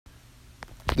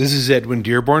This is Edwin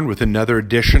Dearborn with another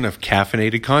edition of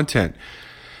Caffeinated Content,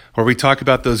 where we talk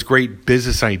about those great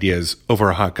business ideas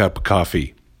over a hot cup of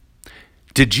coffee.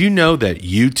 Did you know that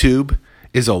YouTube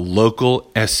is a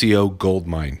local SEO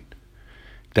goldmine?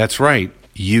 That's right,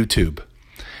 YouTube.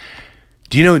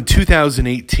 Do you know in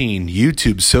 2018,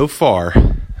 YouTube so far,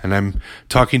 and I'm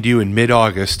talking to you in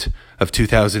mid-August of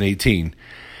 2018,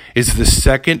 is the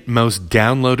second most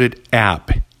downloaded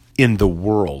app in the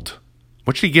world.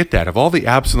 What should you get that? Of all the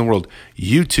apps in the world,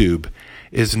 YouTube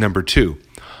is number 2.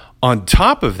 On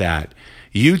top of that,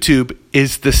 YouTube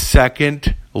is the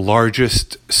second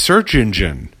largest search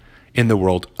engine in the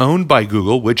world, owned by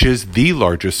Google, which is the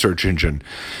largest search engine.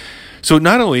 So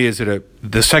not only is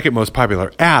it the second most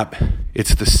popular app,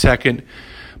 it's the second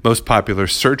most popular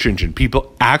search engine.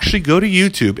 People actually go to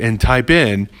YouTube and type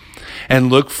in and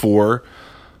look for,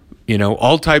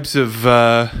 all types of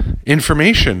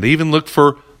information. They even look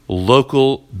for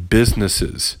local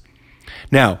businesses.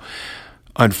 Now,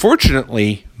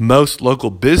 unfortunately, most local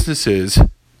businesses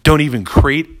don't even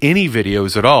create any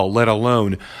videos at all, let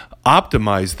alone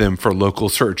optimize them for local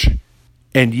search.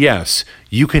 And yes,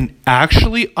 you can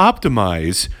actually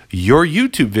optimize your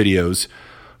YouTube videos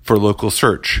for local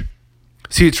search.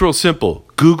 See, it's real simple.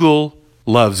 Google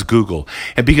loves Google.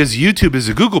 And because YouTube is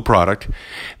a Google product,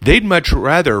 they'd much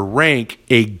rather rank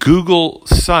a Google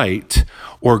site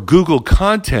or Google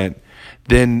content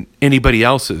than anybody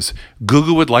else's.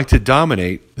 Google would like to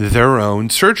dominate their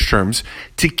own search terms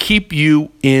to keep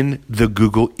you in the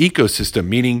Google ecosystem,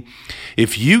 meaning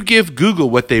if you give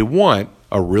Google what they want,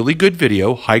 a really good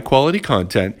video, high quality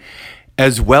content,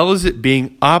 as well as it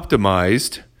being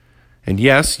optimized, and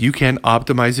yes, you can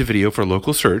optimize a video for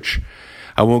local search.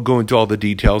 I won't go into all the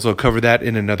details. I'll cover that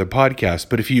in another podcast.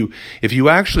 But if you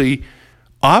actually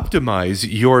optimize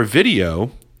your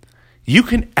video, you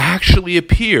can actually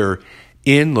appear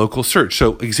in local search.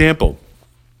 So example,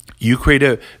 you create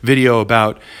a video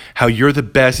about how you're the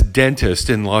best dentist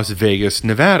in Las Vegas,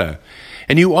 Nevada.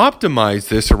 And you optimize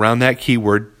this around that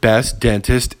keyword, best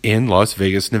dentist in Las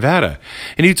Vegas, Nevada.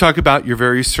 And you talk about your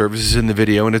various services in the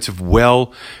video, and it's a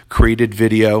well-created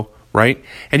video, right?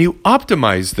 And you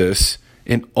optimize this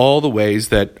in all the ways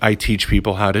that I teach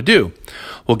people how to do.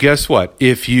 Well, guess what?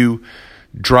 If you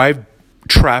drive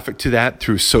traffic to that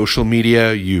through social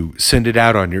media, you send it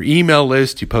out on your email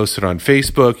list, you post it on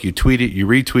Facebook, you tweet it, you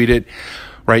retweet it,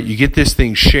 right? You get this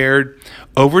thing shared.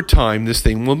 Over time, this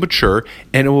thing will mature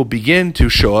and it will begin to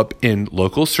show up in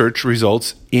local search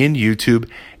results in YouTube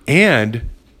and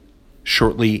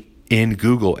shortly in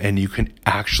Google. And you can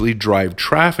actually drive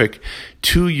traffic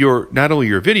to not only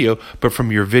your video, but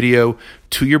from your video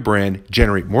to your brand,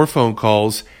 generate more phone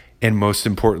calls, and most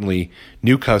importantly,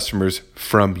 new customers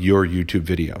from your YouTube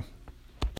video.